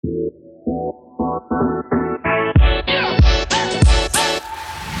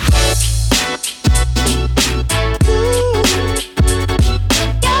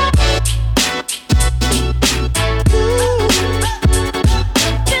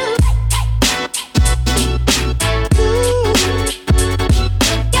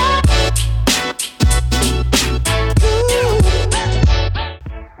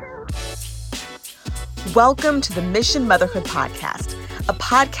Welcome to the Mission Motherhood Podcast, a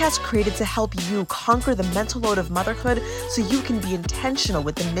podcast created to help you conquer the mental load of motherhood so you can be intentional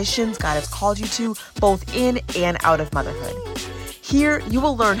with the missions God has called you to, both in and out of motherhood. Here, you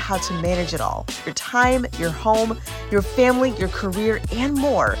will learn how to manage it all, your time, your home, your family, your career, and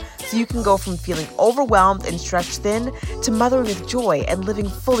more, so you can go from feeling overwhelmed and stretched thin to mothering with joy and living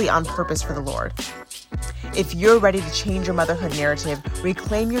fully on purpose for the Lord. If you're ready to change your motherhood narrative,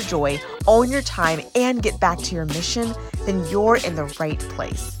 reclaim your joy, own your time, and get back to your mission, then you're in the right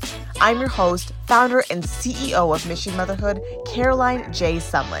place. I'm your host, founder, and CEO of Mission Motherhood, Caroline J.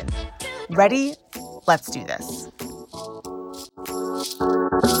 Sumlin. Ready? Let's do this.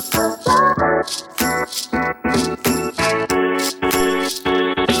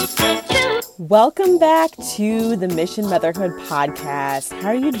 Welcome back to the Mission Motherhood Podcast. How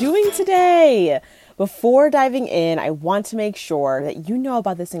are you doing today? Before diving in, I want to make sure that you know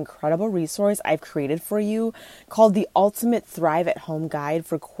about this incredible resource I've created for you called the Ultimate Thrive at Home Guide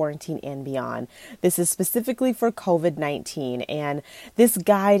for Quarantine and Beyond. This is specifically for COVID-19, and this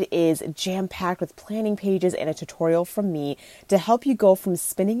guide is jam-packed with planning pages and a tutorial from me to help you go from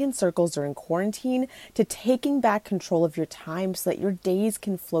spinning in circles during quarantine to taking back control of your time so that your days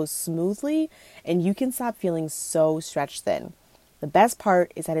can flow smoothly and you can stop feeling so stretched thin. The best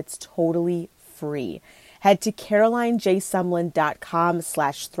part is that it's totally free. Head to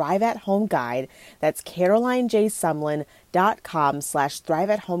carolinejsumlin.com/thrive at home guide. That's carolinejsumlin.com/thrive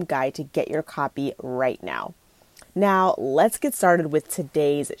at home guide to get your copy right now. Now, let's get started with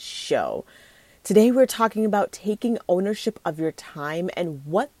today's show. Today, we're talking about taking ownership of your time and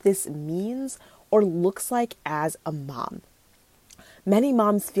what this means or looks like as a mom. Many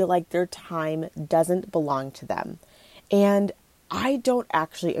moms feel like their time doesn't belong to them. And I don't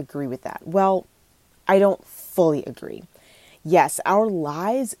actually agree with that. Well, I don't fully agree. Yes, our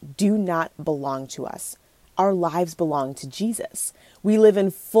lives do not belong to us. Our lives belong to Jesus. We live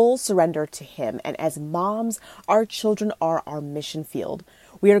in full surrender to Him, and as moms, our children are our mission field.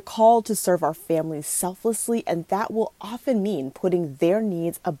 We are called to serve our families selflessly, and that will often mean putting their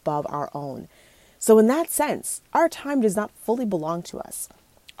needs above our own. So in that sense, our time does not fully belong to us.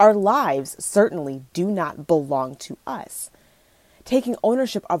 Our lives certainly do not belong to us. Taking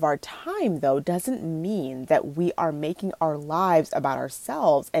ownership of our time, though, doesn't mean that we are making our lives about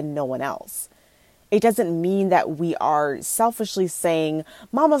ourselves and no one else. It doesn't mean that we are selfishly saying,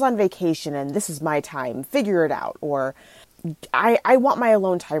 Mama's on vacation and this is my time, figure it out. Or I want my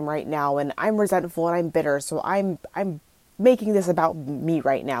alone time right now and I'm resentful and I'm bitter, so I'm making this about me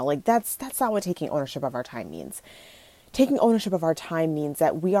right now. Like that's not what taking ownership of our time means. Taking ownership of our time means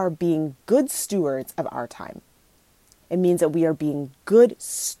that we are being good stewards of our time. It means that we are being good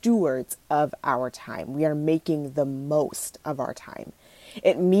stewards of our time. We are making the most of our time.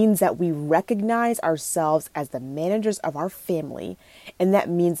 It means that we recognize ourselves as the managers of our family, and that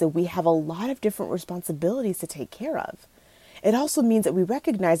means that we have a lot of different responsibilities to take care of. It also means that we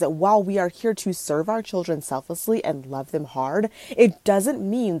recognize that while we are here to serve our children selflessly and love them hard, it doesn't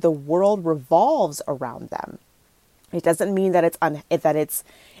mean the world revolves around them. It doesn't mean that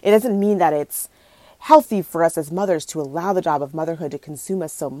it's healthy for us as mothers to allow the job of motherhood to consume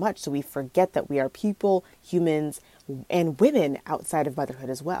us so much so we forget that we are people, humans, and women outside of motherhood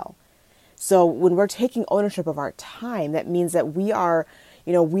as well. So when we're taking ownership of our time, that means that we are,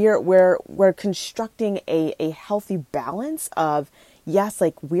 we're constructing a healthy balance of, yes,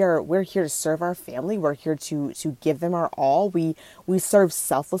 like we're here to serve our family. We're here to give them our all. We serve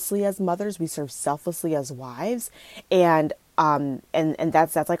selflessly as mothers. We serve selflessly as wives, and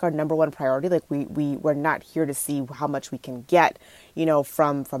that's like our number one priority. Like we're not here to see how much we can get,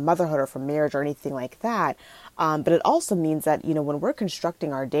 from motherhood or from marriage or anything like that. But it also means that, when we're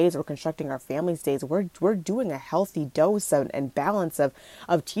constructing our days, we're constructing our family's days, we're doing a healthy dose and balance of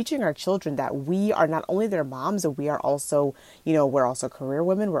teaching our children that we are not only their moms, but we are also, we're also career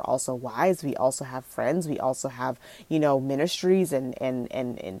women, we're also wives, we also have friends, we also have, ministries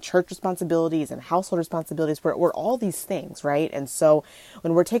and church responsibilities and household responsibilities. We're all these things, right? And so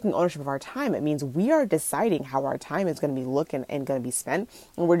when we're taking ownership of our time, it means we are deciding how our time is going to be looking and going to be spent,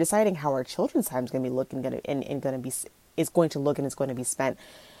 and we're deciding how our children's time is going to be looking and going to be spent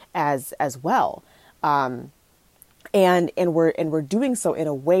as well. And we're doing so in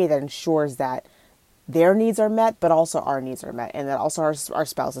a way that ensures that their needs are met, but also our needs are met, and that also our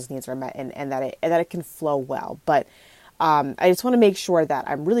spouse's needs are met, and that it can flow well. But I just want to make sure that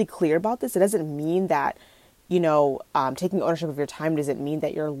I'm really clear about this. It doesn't mean that, taking ownership of your time doesn't mean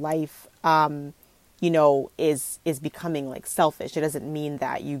that your life, is becoming like selfish. It doesn't mean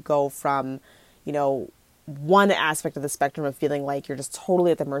that you go from, one aspect of the spectrum of feeling like you're just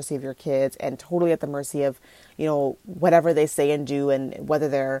totally at the mercy of your kids and totally at the mercy of, whatever they say and do, and whether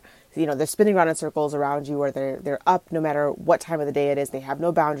they're spinning around in circles around you, or they're up no matter what time of the day it is. They have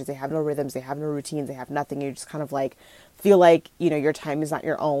no boundaries, they have no rhythms, they have no routines, they have nothing. You just kind of like feel like, your time is not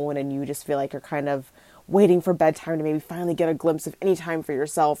your own, and you just feel like you're kind of waiting for bedtime to maybe finally get a glimpse of any time for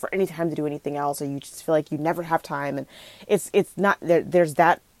yourself or any time to do anything else, or you just feel like you never have time. And it's not there. There's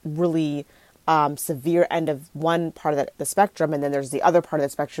that really severe end of one part of the spectrum, and then there's the other part of the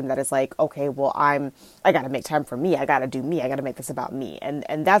spectrum that is like, okay, well, I got to make time for me. I got to do me. I got to make this about me.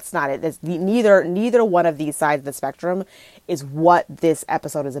 And that's not it. Neither one of these sides of the spectrum is what this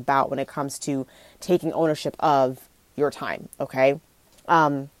episode is about when it comes to taking ownership of your time. Okay.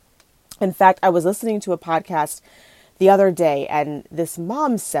 In fact, I was listening to a podcast the other day, and this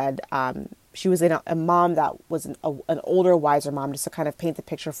mom said, she was a mom that was an older, wiser mom, just to kind of paint the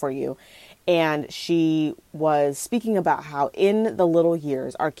picture for you. And she was speaking about how in the little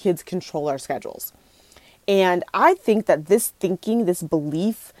years, our kids control our schedules. And I think that this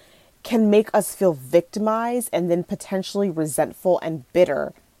belief can make us feel victimized and then potentially resentful and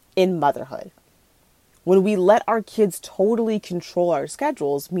bitter in motherhood. When we let our kids totally control our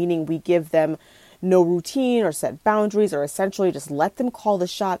schedules, meaning we give them no routine or set boundaries, or essentially just let them call the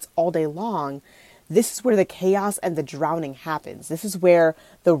shots all day long, this is where the chaos and the drowning happens. This is where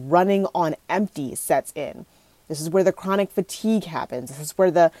the running on empty sets in. This is where the chronic fatigue happens. This is where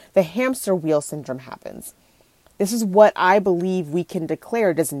the hamster wheel syndrome happens. This is what I believe we can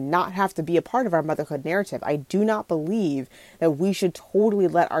declare does not have to be a part of our motherhood narrative. I do not believe that we should totally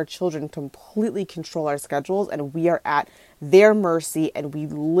let our children completely control our schedules, and we are at their mercy, and we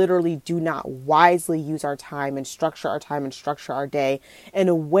literally do not wisely use our time and structure our day in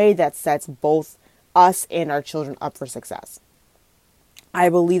a way that sets both us and our children up for success. I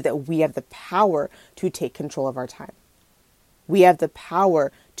believe that we have the power to take control of our time. We have the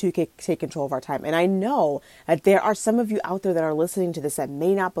power to take control of our time. And I know that there are some of you out there that are listening to this that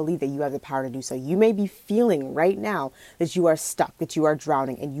may not believe that you have the power to do so. You may be feeling right now that you are stuck, that you are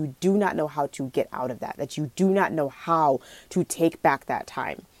drowning, and you do not know how to get out of that you do not know how to take back that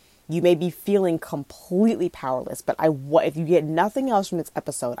time. You may be feeling completely powerless, but if you get nothing else from this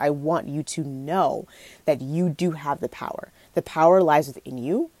episode, I want you to know that you do have the power. The power lies within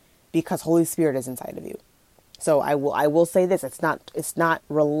you because Holy Spirit is inside of you. So I will say this, it's not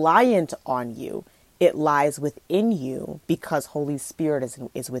reliant on you. It lies within you because Holy Spirit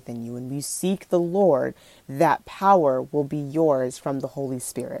is within you. When you seek the Lord, that power will be yours from the Holy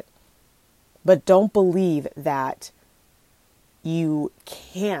Spirit. But don't believe that you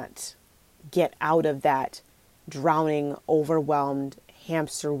can't get out of that drowning, overwhelmed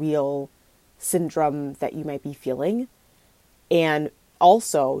hamster wheel syndrome that you might be feeling. And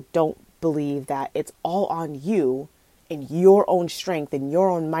also don't believe that it's all on you and your own strength and your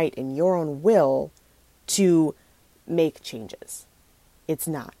own might and your own will to make changes. It's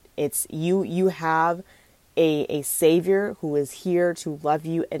not. It's you have a Savior who is here to love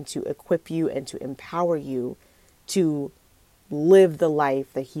you and to equip you and to empower you to live the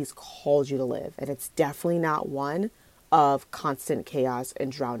life that He's called you to live. And it's definitely not one of constant chaos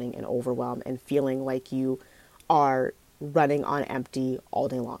and drowning and overwhelm and feeling like you are running on empty all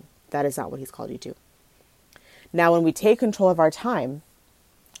day long. That is not what He's called you to. Now, when we take control of our time,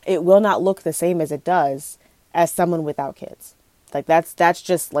 it will not look the same as it does as someone without kids. Like that's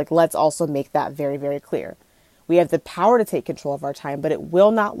just like, let's also make that very, very clear. We have the power to take control of our time, but it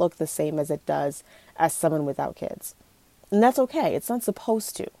will not look the same as it does as someone without kids. And that's okay. It's not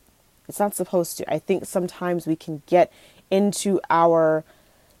supposed to. It's not supposed to. I think sometimes we can get into our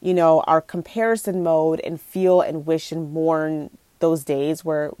comparison mode and feel and wish and mourn those days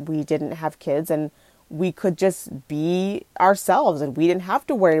where we didn't have kids and we could just be ourselves and we didn't have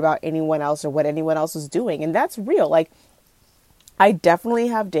to worry about anyone else or what anyone else was doing. And that's real. Like, I definitely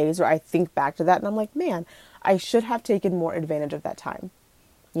have days where I think back to that and I'm like, man, I should have taken more advantage of that time.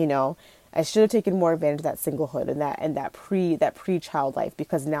 I should have taken more advantage of that singlehood and that pre-child life,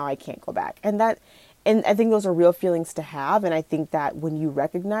 because now I can't go back. And I think those are real feelings to have. And I think that when you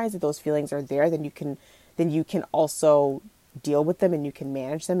recognize that those feelings are there, then you can also deal with them and you can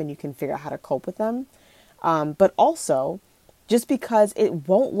manage them and you can figure out how to cope with them. But also, just because it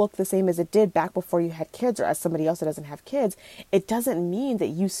won't look the same as it did back before you had kids or as somebody else that doesn't have kids, it doesn't mean that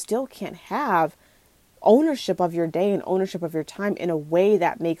you still can't have ownership of your day and ownership of your time in a way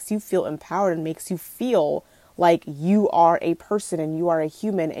that makes you feel empowered and makes you feel like you are a person and you are a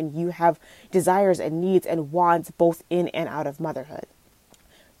human and you have desires and needs and wants both in and out of motherhood.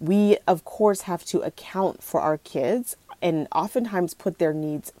 We, of course, have to account for our kids and oftentimes put their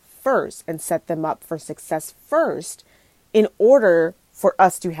needs first and set them up for success first in order for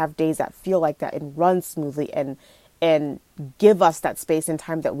us to have days that feel like that and run smoothly and give us that space and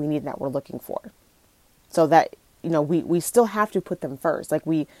time that we need and that we're looking for. So that, we still have to put them first. Like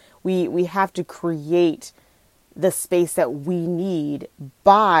we have to create the space that we need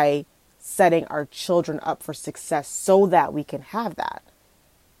by setting our children up for success so that we can have that.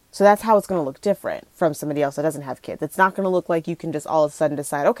 So that's how it's going to look different from somebody else that doesn't have kids. It's not going to look like you can just all of a sudden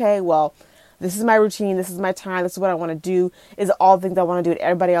decide, okay, well, this is my routine, this is my time, this is what I want to do, is all the things I want to do, and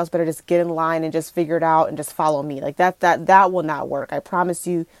everybody else better just get in line and just figure it out and just follow me. Like that will not work. I promise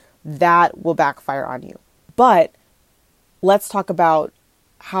you that will backfire on you. But let's talk about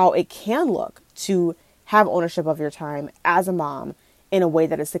how it can look to have ownership of your time as a mom in a way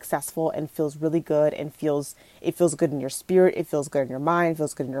that is successful and feels really good and it feels good in your spirit, it feels good in your mind, it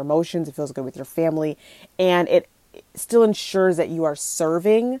feels good in your emotions, it feels good with your family, and it still ensures that you are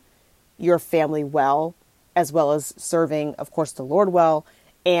serving your family well as serving, of course, the Lord well,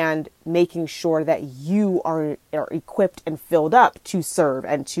 and making sure that you are equipped and filled up to serve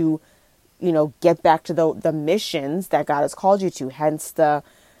and to, get back to the missions that God has called you to. Hence the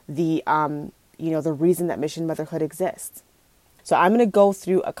reason that Mission Motherhood exists. So I'm going to go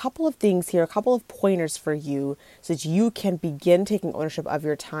through a couple of things here, a couple of pointers for you so that you can begin taking ownership of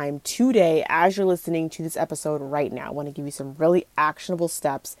your time today as you're listening to this episode right now. I want to give you some really actionable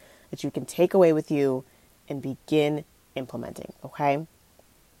steps that you can take away with you and begin implementing, okay?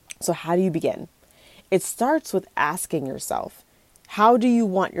 So how do you begin? It starts with asking yourself, how do you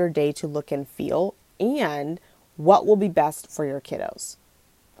want your day to look and feel, and what will be best for your kiddos?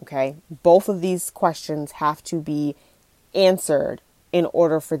 Okay? Both of these questions have to be answered in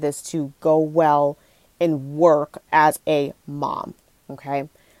order for this to go well and work as a mom. Okay.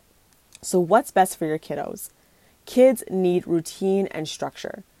 So what's best for your kiddos? Kids need routine and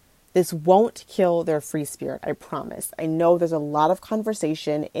structure. This won't kill their free spirit, I promise. I know there's a lot of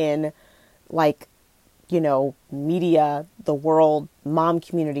conversation in media, the world, mom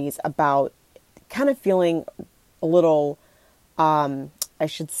communities about kind of feeling a little, I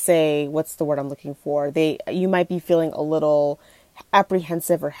should say, what's the word I'm looking for? You might be feeling a little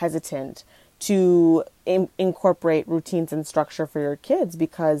apprehensive or hesitant to incorporate routines and structure for your kids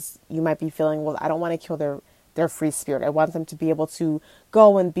because you might be feeling, well, I don't want to kill their free spirit. I want them to be able to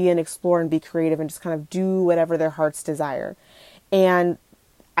go and be and explore and be creative and just kind of do whatever their hearts desire. And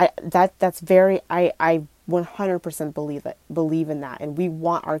I 100% believe in that. And we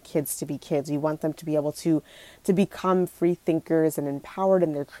want our kids to be kids. We want them to be able to become free thinkers and empowered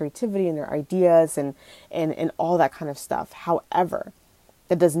in their creativity and their ideas and all that kind of stuff. However,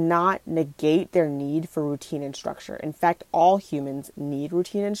 that does not negate their need for routine and structure. In fact, all humans need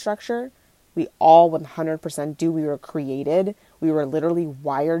routine and structure. We all 100% do. We were created. We were literally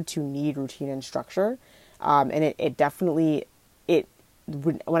wired to need routine and structure. And it definitely,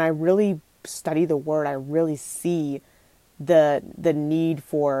 when I really study the word, I really see the need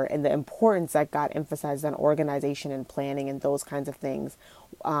for and the importance that God emphasizes on organization and planning and those kinds of things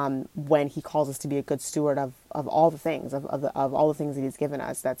when he calls us to be a good steward of all the things, of all the things that he's given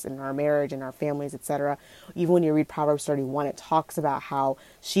us. That's in our marriage, in our families, etc. Even when you read Proverbs 31, it talks about how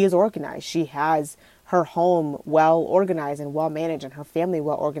she is organized. She has her home well organized and well managed and her family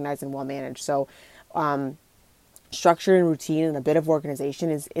well organized and well managed. So structure and routine and a bit of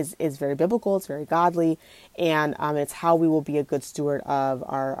organization is very biblical. It's very godly. And it's how we will be a good steward of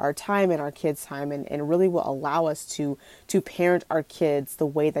our time and our kids' time and really will allow us to parent our kids the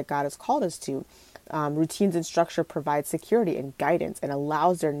way that God has called us to. Routines and structure provide security and guidance and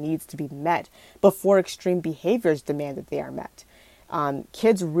allows their needs to be met before extreme behaviors demand that they are met.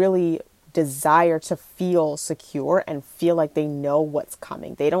 Kids really desire to feel secure and feel like they know what's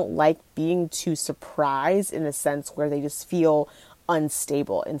coming. They don't like being too surprised in a sense where they just feel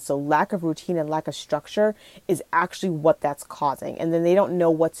unstable. And so lack of routine and lack of structure is actually what that's causing. And then they don't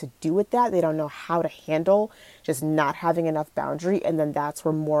know what to do with that. They don't know how to handle just not having enough boundary. And then that's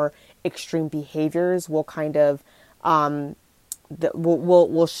where more extreme behaviors will kind of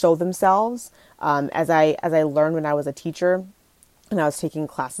will show themselves. As I learned when I was a teacher, and I was taking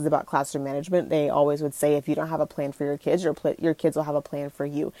classes about classroom management, they always would say, if you don't have a plan for your kids, your kids will have a plan for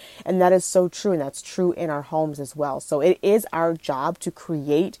you. And that is so true. And that's true in our homes as well. So it is our job to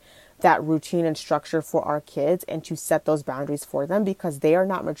create that routine and structure for our kids and to set those boundaries for them, because they are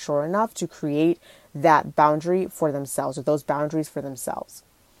not mature enough to create that boundary for themselves, or those boundaries for themselves.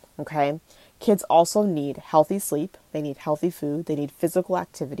 Okay. Kids also need healthy sleep. They need healthy food. They need physical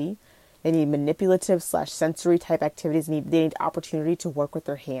activity. They need manipulative / sensory type activities. They need opportunity to work with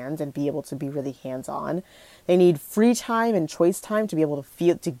their hands and be able to be really hands-on. They need free time and choice time to be able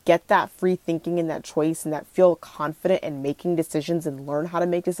to get that free thinking and that choice, and that feel confident in making decisions and learn how to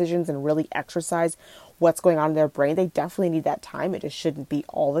make decisions and really exercise what's going on in their brain. They definitely need that time. It just shouldn't be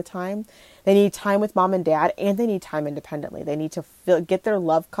all the time. They need time with mom and dad, and they need time independently. They need to get their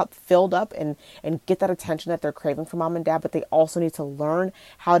love cup filled up and get that attention that they're craving from mom and dad, but they also need to learn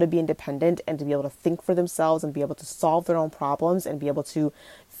how to be independent and to be able to think for themselves and be able to solve their own problems and be able to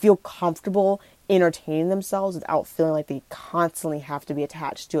feel comfortable entertaining themselves without feeling like they constantly have to be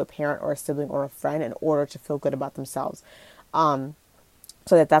attached to a parent or a sibling or a friend in order to feel good about themselves.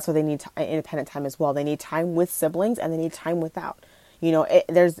 So that's why they need independent time as well. They need time with siblings, and they need time without.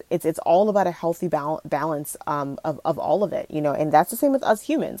 It's all about a healthy balance of all of it, and that's the same with us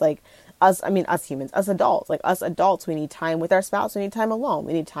humans. Like us humans, us adults, we need time with our spouse. We need time alone.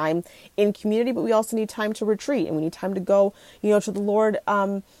 We need time in community, but we also need time to retreat, and we need time to go, to the Lord.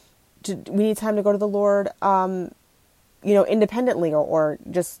 We need time to go to the Lord, independently or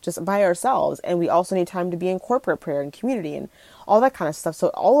just by ourselves. And we also need time to be in corporate prayer and community and all that kind of stuff. So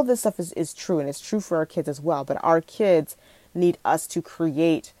all of this stuff is true, and it's true for our kids as well. But our kids need us to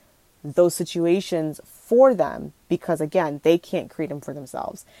create those situations for them, because again, they can't create them for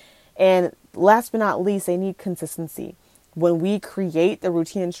themselves. And last but not least, they need consistency. When we create the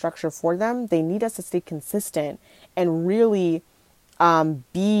routine and structure for them, they need us to stay consistent and really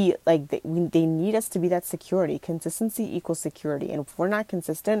be like, they need us to be that security. Consistency equals security. And if we're not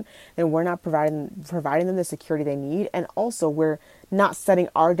consistent, then we're not providing them the security they need. And also we're not setting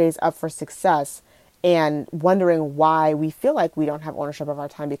our days up for success and wondering why we feel like we don't have ownership of our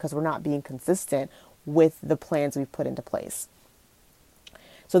time, because we're not being consistent with the plans we've put into place.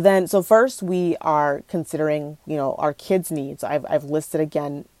 So first we are considering, our kids' needs. I've listed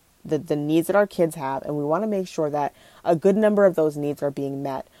again the needs that our kids have, and we want to make sure that a good number of those needs are being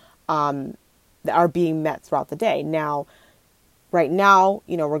met throughout the day. Now, right now,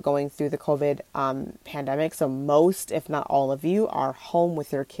 we're going through the COVID pandemic, so most, if not all of you, are home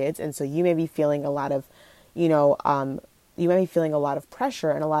with your kids, and so you may be feeling a lot of,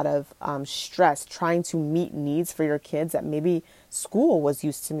 pressure and a lot of stress trying to meet needs for your kids that maybe school was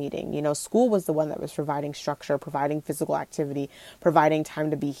used to meeting. School was the one that was providing structure, providing physical activity, providing time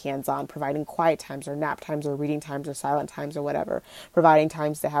to be hands-on, providing quiet times or nap times or reading times or silent times or whatever, providing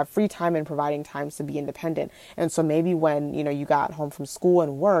times to have free time and providing times to be independent. And so maybe when, you got home from school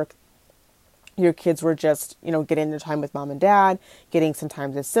and work, your kids were just, getting their time with mom and dad, getting some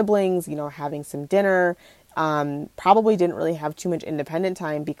time with siblings, having some dinner, probably didn't really have too much independent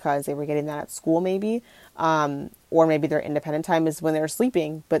time because they were getting that at school maybe, or maybe their independent time is when they're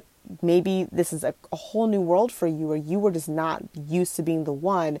sleeping, but maybe this is a whole new world for you, where you were just not used to being the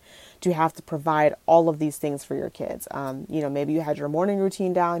one to have to provide all of these things for your kids. Maybe you had your morning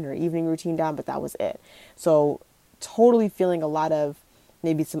routine down, your evening routine down, but that was it. So totally feeling a lot of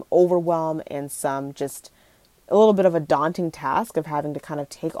maybe some overwhelm and some just a little bit of a daunting task of having to kind of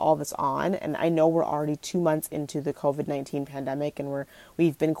take all this on. And I know we're already 2 months into the COVID-19 pandemic, and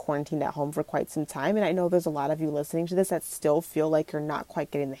we've been quarantined at home for quite some time. And I know there's a lot of you listening to this that still feel like you're not quite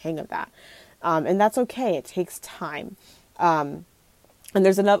getting the hang of that. And that's okay. It takes time. And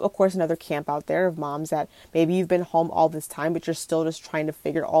there's of course, another camp out there of moms that maybe you've been home all this time, but you're still just trying to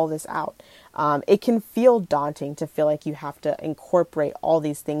figure all this out. It can feel daunting to feel like you have to incorporate all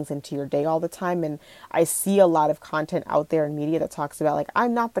these things into your day all the time. And I see a lot of content out there in media that talks about, like,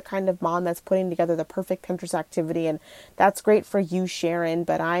 I'm not the kind of mom that's putting together the perfect Pinterest activity. And that's great for you, Sharon,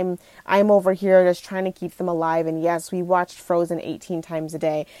 but I'm over here just trying to keep them alive. And yes, we watched Frozen 18 times a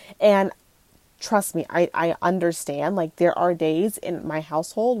day. And trust me, I understand. Like, there are days in my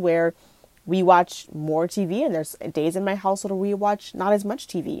household where we watch more TV, and there's days in my household where we watch not as much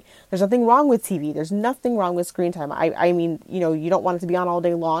TV. There's nothing wrong with TV. There's nothing wrong with screen time. I mean, you don't want it to be on all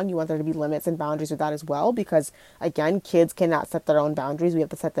day long. You want there to be limits and boundaries with that as well, because again, kids cannot set their own boundaries. We have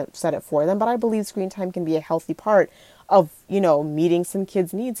to set it for them. But I believe screen time can be a healthy part of, meeting some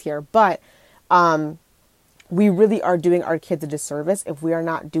kids' needs here. But, we really are doing our kids a disservice if we are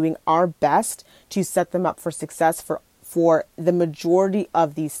not doing our best to set them up for success for the majority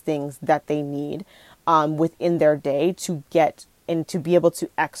of these things that they need within their day to get and to be able to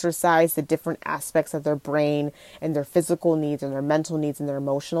exercise the different aspects of their brain and their physical needs and their mental needs and their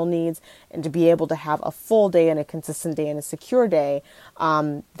emotional needs, and to be able to have a full day and a consistent day and a secure day,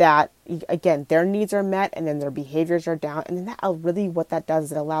 that again, their needs are met and then their behaviors are down. And then that really, what that does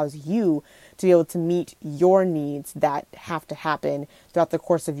is it allows you to be able to meet your needs that have to happen throughout the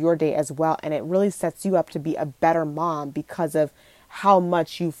course of your day as well. And it really sets you up to be a better mom because of how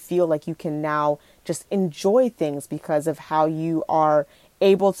much you feel like you can now just enjoy things because of how you are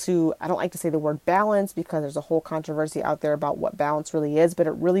able to, I don't like to say the word balance because there's a whole controversy out there about what balance really is, but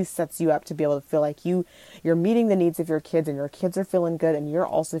it really sets you up to be able to feel like you're meeting the needs of your kids, and your kids are feeling good, and you're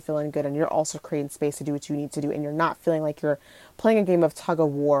also feeling good, and you're also creating space to do what you need to do, and you're not feeling like you're playing a game of tug of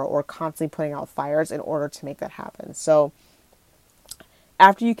war or constantly putting out fires in order to make that happen. So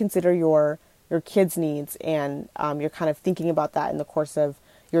after you consider your kids' needs and you're kind of thinking about that in the course of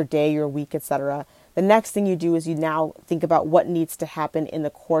your day, your week, etc., the next thing you do is you now think about what needs to happen in the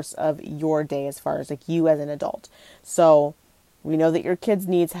course of your day as far as like you as an adult. So we know that your kids'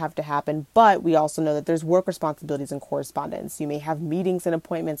 needs have to happen, but we also know that there's work responsibilities and correspondence. You may have meetings and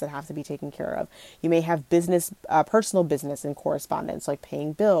appointments that have to be taken care of. You may have business, personal business and correspondence, like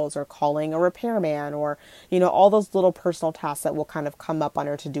paying bills or calling a repairman, or, all those little personal tasks that will kind of come up on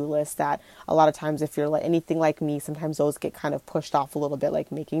your to-do list that a lot of times, if you're like anything like me, sometimes those get kind of pushed off a little bit,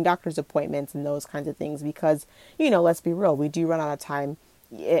 like making doctor's appointments and those kinds of things, because, let's be real, we do run out of time.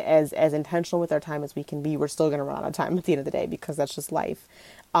 As intentional with our time as we can be, we're still going to run out of time at the end of the day because that's just life.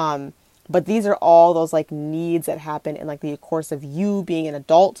 But these are all those like needs that happen in like the course of you being an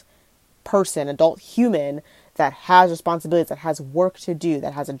adult person, adult human that has responsibilities, that has work to do,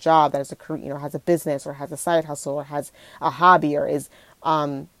 that has a job, that has a career, has a business or has a side hustle or has a hobby or is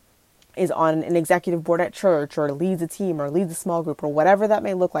on an executive board at church or leads a team or leads a small group or whatever that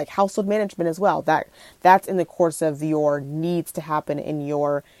may look like, household management as well. That's in the course of your needs to happen in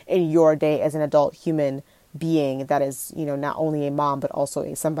your day as an adult human being that is, not only a mom, but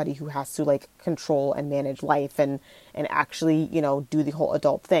also somebody who has to like control and manage life and actually, do the whole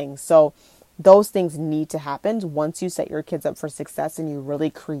adult thing. So those things need to happen. Once you set your kids up for success and you really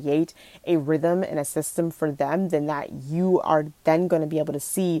create a rhythm and a system for them, then that you are then going to be able to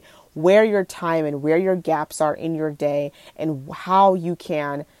see where your time and where your gaps are in your day and how you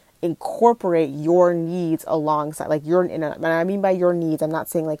can incorporate your needs alongside, like and I mean by your needs, I'm not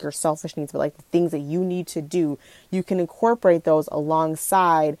saying like your selfish needs, but like the things that you need to do, you can incorporate those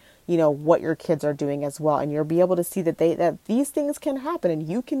alongside, what your kids are doing as well. And you'll be able to see that these things can happen and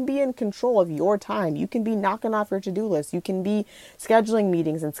you can be in control of your time. You can be knocking off your to-do list. You can be scheduling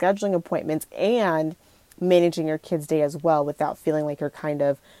meetings and scheduling appointments and managing your kids' day as well without feeling like you're kind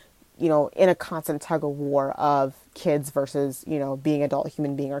of, in a constant tug of war of kids versus, being adult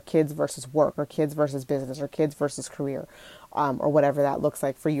human being, or kids versus work, or kids versus business, or kids versus career, or whatever that looks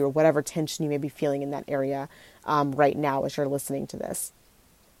like for you, or whatever tension you may be feeling in that area right now as you're listening to this.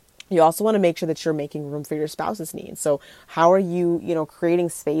 You also want to make sure that you're making room for your spouse's needs. So how are you, creating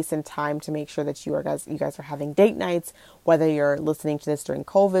space and time to make sure that you guys are having date nights, whether you're listening to this during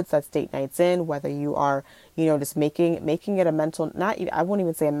COVID, so that's date nights in, whether you are, just making it a mental, I won't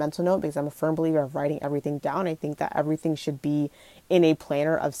even say a mental note because I'm a firm believer of writing everything down. I think that everything should be in a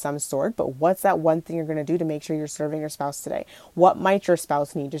planner of some sort, but what's that one thing you're going to do to make sure you're serving your spouse today? What might your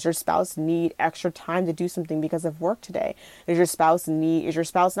spouse need? Does your spouse need extra time to do something because of work today? Is your spouse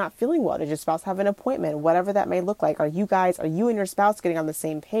not feeling well? Does your spouse have an appointment? Whatever that may look like. Are you and your spouse getting on the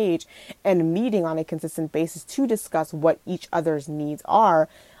same page and meeting on a consistent basis to discuss what each other's needs are,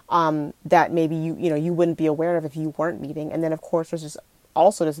 that maybe you wouldn't be aware of if you weren't meeting? And then of course there's just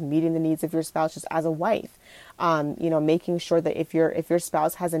meeting the needs of your spouse just as a wife. Making sure that if your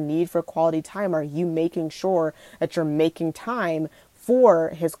spouse has a need for quality time, are you making sure that you're making time for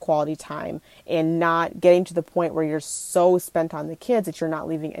his quality time and not getting to the point where you're so spent on the kids that you're not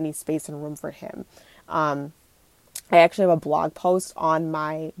leaving any space and room for him. I actually have a blog post on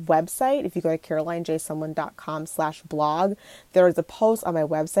my website. If you go to carolinejsunwin.com/blog, there is a post on my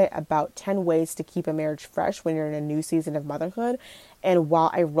website about 10 ways to keep a marriage fresh when you're in a new season of motherhood. And while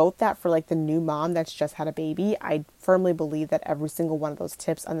I wrote that for like the new mom that's just had a baby, I firmly believe that every single one of those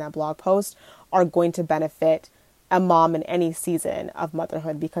tips on that blog post are going to benefit a mom in any season of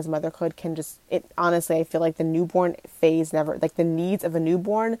motherhood, because motherhood honestly, I feel like the newborn phase the needs of a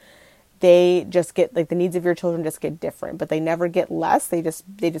newborn, they just get the needs of your children just get different, but they never get less. They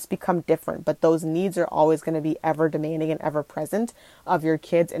just become different. But those needs are always going to be ever demanding and ever present of your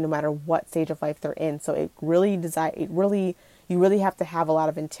kids, and no matter what stage of life they're in. So you you really have to have a lot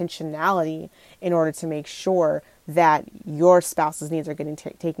of intentionality in order to make sure that your spouse's needs are getting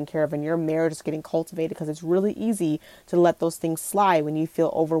taken care of and your marriage is getting cultivated, because it's really easy to let those things slide when you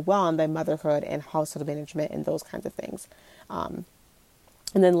feel overwhelmed by motherhood and household management and those kinds of things. And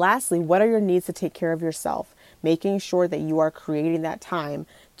then lastly, what are your needs to take care of yourself? Making sure that you are creating that time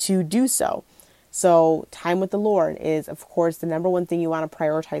to do so. So time with the Lord is, of course, the number one thing you want to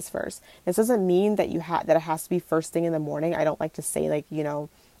prioritize first. This doesn't mean that that it has to be first thing in the morning. I don't like to say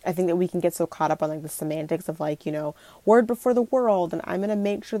I think that we can get so caught up on the semantics of word before the world. And I'm going to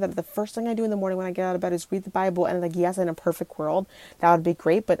make sure that the first thing I do in the morning when I get out of bed is read the Bible. And yes, in a perfect world, that would be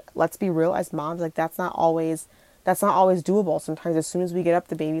great. But let's be real, as moms, that's not always doable. Sometimes as soon as we get up,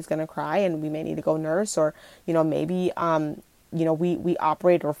 the baby's going to cry and we may need to go nurse, or, maybe, we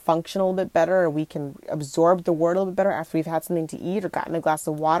operate or function a little bit better, or we can absorb the word a little bit better after we've had something to eat or gotten a glass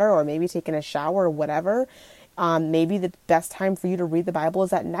of water, or maybe taken a shower or whatever. Maybe the best time for you to read the Bible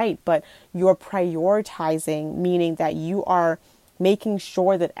is at night, but you're prioritizing, meaning that you are making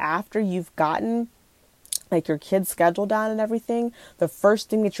sure that after you've gotten your kid's schedule down and everything, the first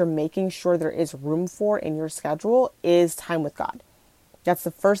thing that you're making sure there is room for in your schedule is time with God. That's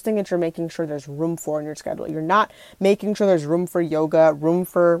the first thing that you're making sure there's room for in your schedule. You're not making sure there's room for yoga, room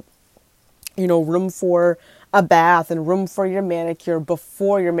for a bath and room for your manicure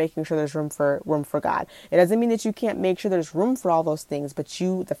before you're making sure there's room for God. It doesn't mean that you can't make sure there's room for all those things, but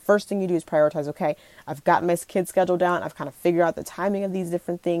the first thing you do is prioritize, okay, I've got my kid's schedule down. I've kind of figured out the timing of these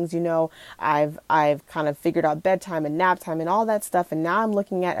different things. I've kind of figured out bedtime and nap time and all that stuff. And now I'm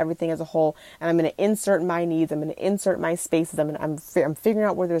looking at everything as a whole, and I'm going to insert my needs. I'm going to insert my spaces. I'm figuring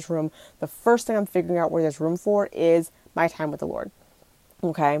out where there's room. The first thing I'm figuring out where there's room for is my time with the Lord.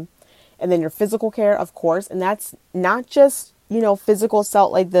 Okay. And then your physical care, of course, and that's not just, physical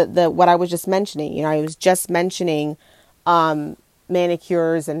self, like the what I was just mentioning. I was just mentioning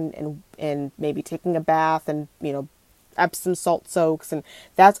manicures and maybe taking a bath and, Epsom salt soaks, and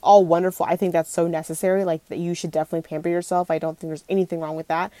that's all wonderful. I think that's so necessary, that you should definitely pamper yourself. I don't think there's anything wrong with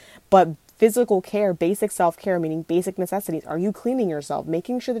that. But physical care, basic self-care, meaning basic necessities. Are you cleaning yourself?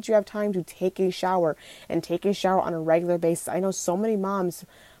 Making sure that you have time to take a shower and take a shower on a regular basis. I know so many moms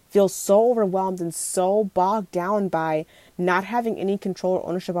feel so overwhelmed and so bogged down by not having any control or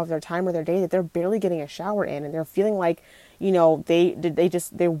ownership of their time or their day that they're barely getting a shower in, and they're feeling like, they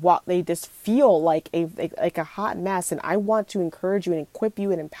just feel like a hot mess. And I want to encourage you and equip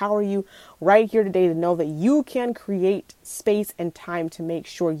you and empower you right here today to know that you can create space and time to make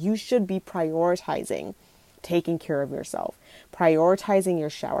sure you should be prioritizing taking care of yourself, prioritizing your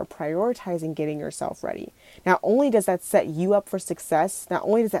shower, prioritizing getting yourself ready. Not only does that set you up for success, not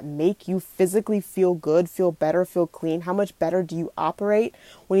only does that make you physically feel good, feel better, feel clean, how much better do you operate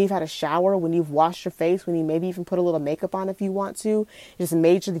when you've had a shower, when you've washed your face, when you maybe even put a little makeup on if you want to. You just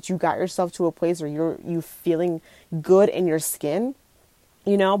made sure that you got yourself to a place where you feeling good in your skin,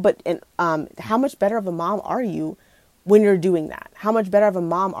 but how much better of a mom are you when you're doing that? How much better of a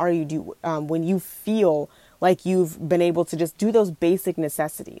mom are you when you feel like you've been able to just do those basic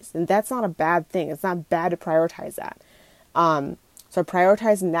necessities? And that's not a bad thing. It's not bad to prioritize that. So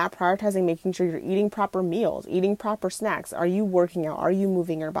prioritizing making sure you're eating proper meals, eating proper snacks. Are you working out? Are you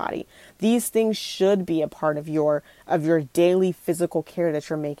moving your body? These things should be a part of your daily physical care that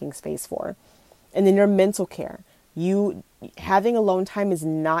you're making space for. And then your mental care. Having alone time is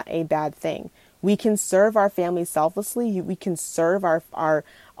not a bad thing. We can serve our family selflessly. We can serve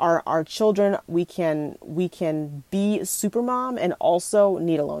our children. We can be super mom and also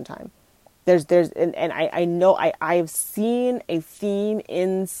need alone time. I know I've seen a theme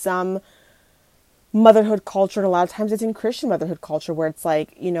in some motherhood culture, and a lot of times it's in Christian motherhood culture, where it's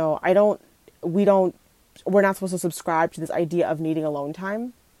like, we're not supposed to subscribe to this idea of needing alone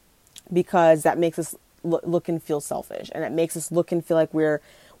time, because that makes us look and feel selfish, and it makes us look and feel like we're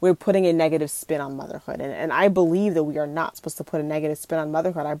putting a negative spin on motherhood. And I believe that we are not supposed to put a negative spin on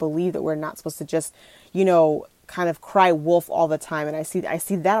motherhood. I believe that we're not supposed to just, kind of cry wolf all the time. And I see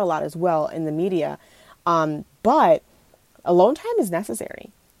that a lot as well in the media. But alone time is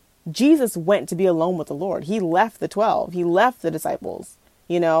necessary. Jesus went to be alone with the Lord. He left the 12. He left the disciples.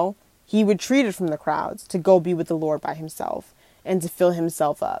 He retreated from the crowds to go be with the Lord by himself and to fill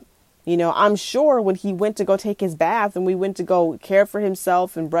himself up. I'm sure when he went to go take his bath and we went to go care for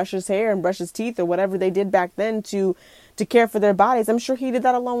himself and brush his hair and brush his teeth or whatever they did back then to to care for their bodies. I'm sure he did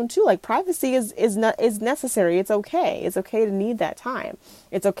that alone too. Like, privacy is necessary. It's okay. It's okay to need that time.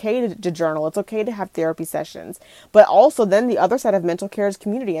 It's okay to journal. It's okay to have therapy sessions. But also then the other side of mental care is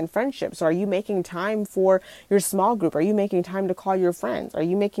community and friendship. So are you making time for your small group? Are you making time to call your friends? Are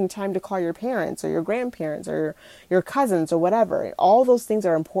you making time to call your parents or your grandparents or your cousins or whatever? All those things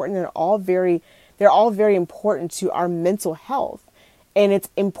are important, and they're all very important to our mental health. And it's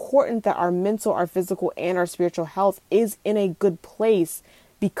important that our mental, our physical, and our spiritual health is in a good place,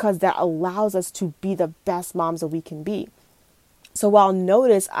 because that allows us to be the best moms that we can be. So while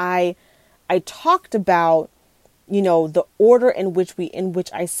notice I talked about, the order in which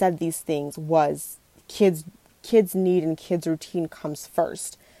I said these things was kids need and kids routine comes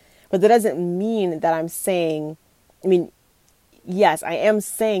first. But that doesn't mean that I'm saying, yes, I am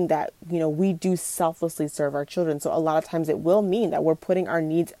saying that, we do selflessly serve our children. So a lot of times it will mean that we're putting our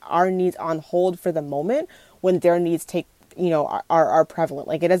needs on hold for the moment when their needs are prevalent.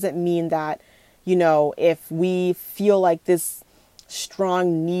 Like, it doesn't mean that, if we feel like this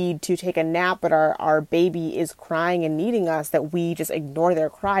strong need to take a nap, but our baby is crying and needing us, that we just ignore their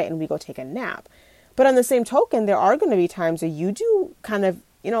cry and we go take a nap. But on the same token, there are going to be times that you do kind of,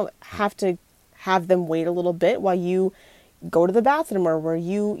 have to have them wait a little bit while you go to the bathroom, or where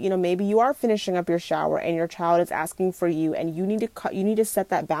maybe you are finishing up your shower and your child is asking for you, and you need to set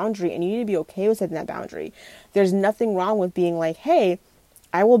that boundary, and you need to be okay with setting that boundary. There's nothing wrong with being like, hey,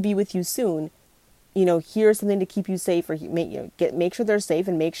 I will be with you soon. Here's something to keep you safe, or make sure they're safe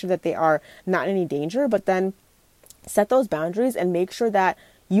and make sure that they are not in any danger, but then set those boundaries and make sure that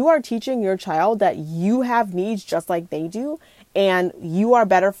you are teaching your child that you have needs just like they do, and you are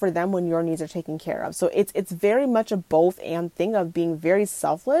better for them when your needs are taken care of. So it's very much a both and thing of being very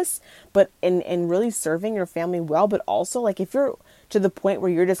selfless, but in really serving your family well. But also, like, if you're to the point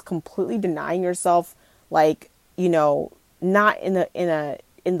where you're just completely denying yourself, like, not in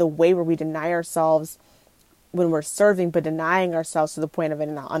the way where we deny ourselves when we're serving, but denying ourselves to the point of it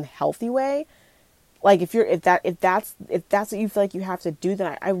in an unhealthy way. Like, if that's what you feel like you have to do,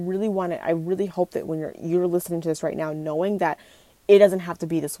 then I really hope that when you're listening to this right now, knowing that it doesn't have to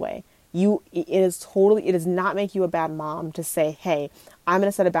be this way. It does not make you a bad mom to say, hey, I'm going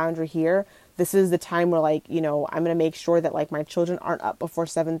to set a boundary here. This is the time where, like, I'm going to make sure that, like, my children aren't up before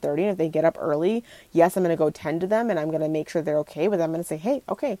 7:30. And if they get up early, yes, I'm going to go tend to them and I'm going to make sure they're okay. But I'm going to say, hey,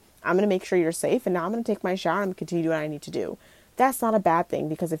 okay, I'm going to make sure you're safe. And now I'm going to take my shower and I'm going to continue doing what I need to do. That's not a bad thing,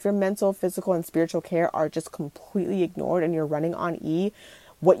 because if your mental, physical, and spiritual care are just completely ignored and you're running on E,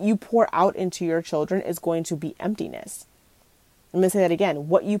 what you pour out into your children is going to be emptiness. I'm going to say that again.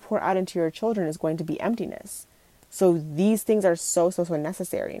 What you pour out into your children is going to be emptiness. So these things are so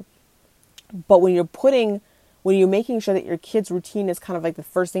necessary. But when you're making sure that your kid's routine is kind of like the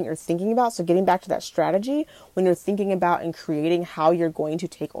first thing you're thinking about, so getting back to that strategy, when you're thinking about and creating how you're going to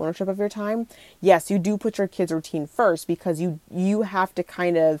take ownership of your time, yes, you do put your kid's routine first, because you have to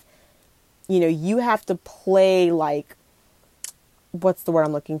kind of, you have to play, like, what's the word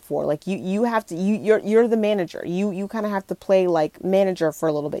I'm looking for? Like, you're the manager. You kind of have to play like manager for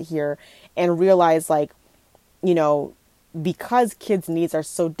a little bit here and realize, like, because kids' needs are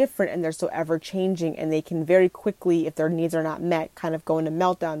so different and they're so ever changing, and they can very quickly, if their needs are not met, kind of go into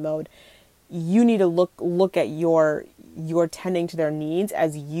meltdown mode. You need to look at your tending to their needs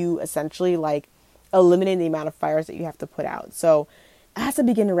as you essentially, like, eliminate the amount of fires that you have to put out. So as I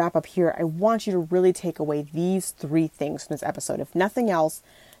begin to wrap up here, I want you to really take away these 3 things from this episode. If nothing else,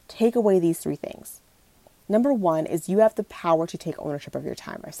 take away these 3 things. Number 1 is you have the power to take ownership of your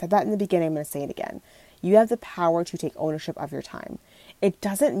time. I said that in the beginning. I'm going to say it again. You have the power to take ownership of your time. It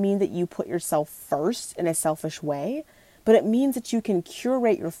doesn't mean that you put yourself first in a selfish way, but it means that you can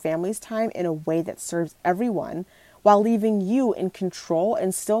curate your family's time in a way that serves everyone while leaving you in control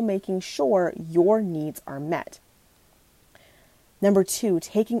and still making sure your needs are met. Number 2,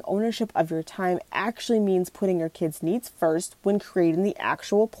 taking ownership of your time actually means putting your kids' needs first when creating the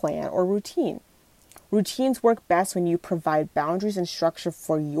actual plan or routine. Routines work best when you provide boundaries and structure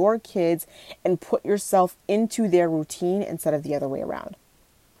for your kids and put yourself into their routine instead of the other way around.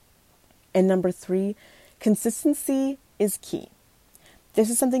 And number 3, consistency is key. This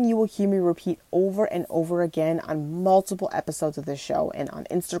is something you will hear me repeat over and over again on multiple episodes of this show and on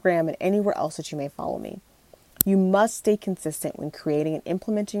Instagram and anywhere else that you may follow me. You must stay consistent when creating and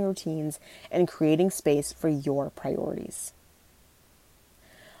implementing routines and creating space for your priorities.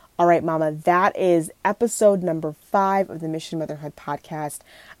 All right, Mama, that is episode number 5 of the Mission Motherhood podcast.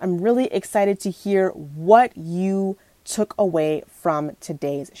 I'm really excited to hear what you took away from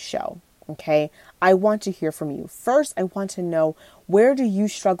today's show. Okay, I want to hear from you. First, I want to know, where do you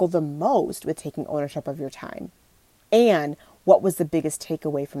struggle the most with taking ownership of your time? And what was the biggest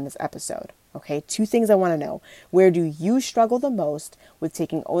takeaway from this episode? Okay, 2 things I want to know. Where do you struggle the most with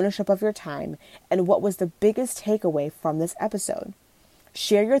taking ownership of your time? And what was the biggest takeaway from this episode?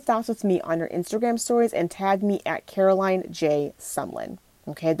 Share your thoughts with me on your Instagram stories and tag me at Caroline J. Sumlin.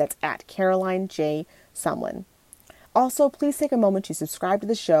 Okay, that's at Caroline J. Sumlin. Also, please take a moment to subscribe to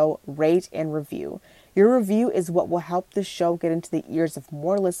the show, rate, and review. Your review is what will help the show get into the ears of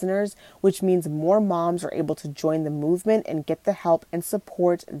more listeners, which means more moms are able to join the movement and get the help and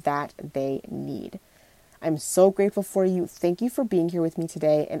support that they need. I'm so grateful for you. Thank you for being here with me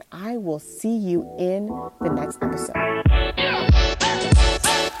today, and I will see you in the next episode.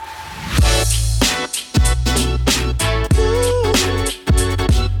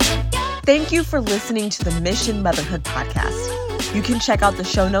 Thank you for listening to the Mission Motherhood Podcast. You can check out the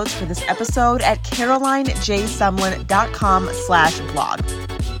show notes for this episode at carolinejsumlin.com/blog.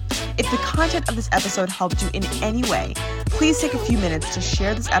 If the content of this episode helped you in any way, please take a few minutes to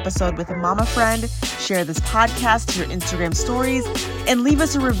share this episode with a mama friend, share this podcast to your Instagram stories, and leave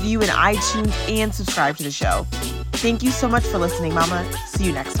us a review in iTunes and subscribe to the show. Thank you so much for listening, Mama. See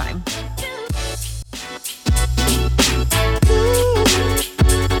you next time.